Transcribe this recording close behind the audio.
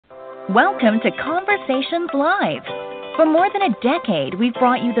Welcome to Conversations Live. For more than a decade, we've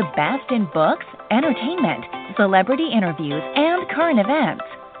brought you the best in books, entertainment, celebrity interviews, and current events.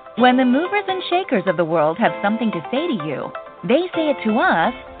 When the movers and shakers of the world have something to say to you, they say it to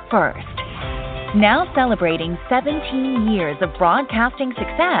us first. Now celebrating 17 years of broadcasting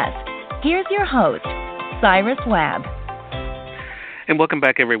success, here's your host, Cyrus Webb. And welcome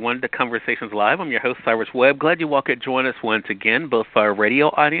back, everyone, to Conversations Live. I'm your host, Cyrus Webb. Glad you all could join us once again, both for our radio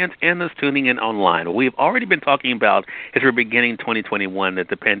audience and those tuning in online. We've already been talking about, as we're beginning 2021, that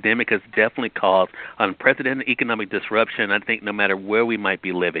the pandemic has definitely caused unprecedented economic disruption, I think, no matter where we might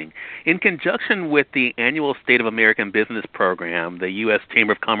be living. In conjunction with the annual State of American Business program the U.S.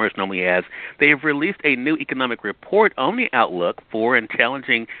 Chamber of Commerce normally has, they have released a new economic report on the outlook for and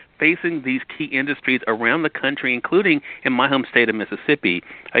challenging facing these key industries around the country, including in my home state of Mississippi.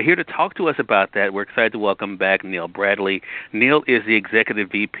 Here to talk to us about that, we're excited to welcome back Neil Bradley. Neil is the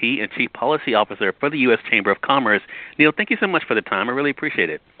Executive VP and Chief Policy Officer for the U.S. Chamber of Commerce. Neil, thank you so much for the time. I really appreciate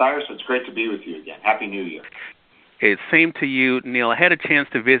it. Cyrus, it's great to be with you again. Happy New Year. It's same to you, Neil. I had a chance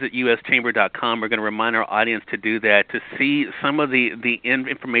to visit uschamber.com. We're going to remind our audience to do that, to see some of the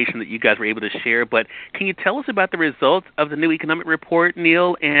information that you guys were able to share. But can you tell us about the results of the new economic report,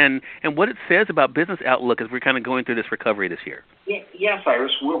 Neil, and what it says about business outlook as we're kind of going through this recovery this year? Yeah,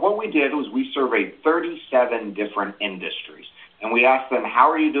 Cyrus. What we did was we surveyed 37 different industries, and we asked them, how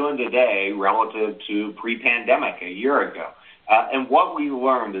are you doing today relative to pre-pandemic a year ago? And what we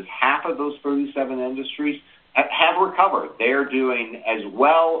learned is half of those 37 industries have recovered. They're doing as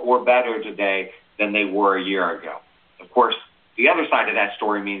well or better today than they were a year ago. Of course, the other side of that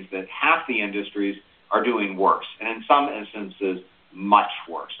story means that half the industries are doing worse, and in some instances, much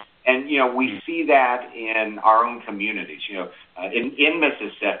worse. And, we see that in our own communities. In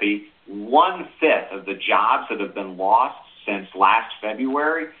Mississippi, 1/5 of the jobs that have been lost since last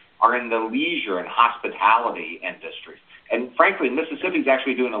February are in the leisure and hospitality industries. And frankly, Mississippi is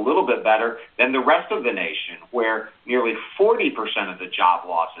actually doing a little bit better than the rest of the nation, where nearly 40% of the job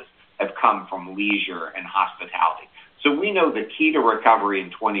losses have come from leisure and hospitality. So we know the key to recovery in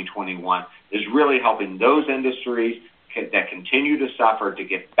 2021 is really helping those industries that continue to suffer to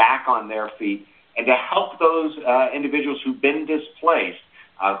get back on their feet, and to help those individuals who've been displaced,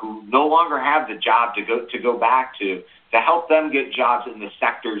 who no longer have the job to go back to help them get jobs in the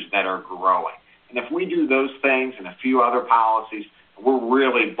sectors that are growing. And if we do those things and a few other policies, we're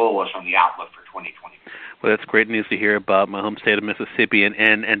really bullish on the outlook for 2020. Well, that's great news to hear about my home state of Mississippi,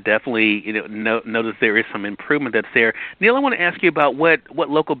 and definitely notice there is some improvement that's there. Neil, I want to ask you about what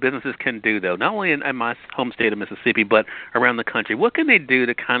local businesses can do, though, not only in my home state of Mississippi, but around the country. What can they do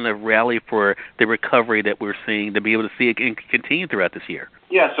to kind of rally for the recovery that we're seeing, to be able to see it continue throughout this year?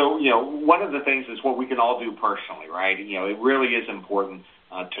 Yeah, so, one of the things is what we can all do personally, right? It really is important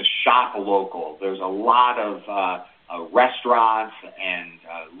to shop local. There's a lot of restaurants and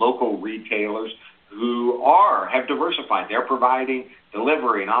local retailers who have diversified. They're providing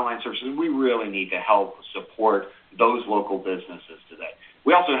delivery and online services. We really need to help support those local businesses today.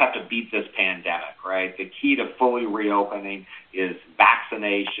 We also have to beat this pandemic, right? The key to fully reopening is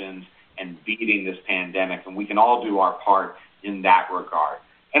vaccinations and beating this pandemic, and we can all do our part in that regard.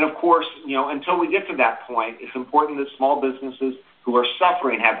 And of course, until we get to that point, it's important that small businesses who are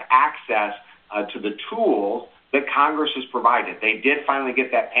suffering have access to the tools that Congress has provided. They did finally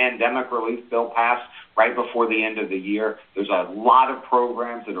get that pandemic relief bill passed right before the end of the year. There's a lot of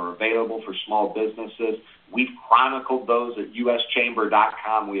programs that are available for small businesses. We've chronicled those at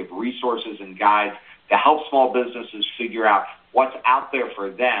uschamber.com. We have resources and guides to help small businesses figure out what's out there for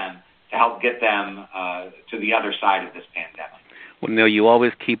them to help get them to the other side of this pandemic. Well, Neil, you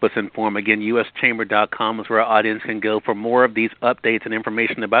always keep us informed. Again, uschamber.com is where our audience can go for more of these updates and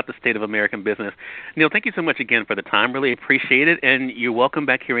information about the state of American business. Neil, thank you so much again for the time. Really appreciate it, and you're welcome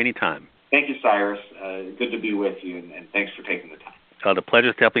back here anytime. Thank you, Cyrus. Good to be with you, and thanks for taking the time. The pleasure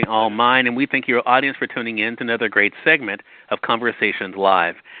is definitely all mine, and we thank your audience for tuning in to another great segment of Conversations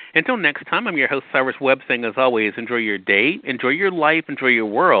Live. Until next time, I'm your host, Cyrus Webb, saying, as always, enjoy your day, enjoy your life, enjoy your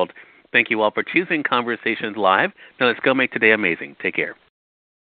world. Thank you all for choosing Conversations Live. Now let's go make today amazing. Take care.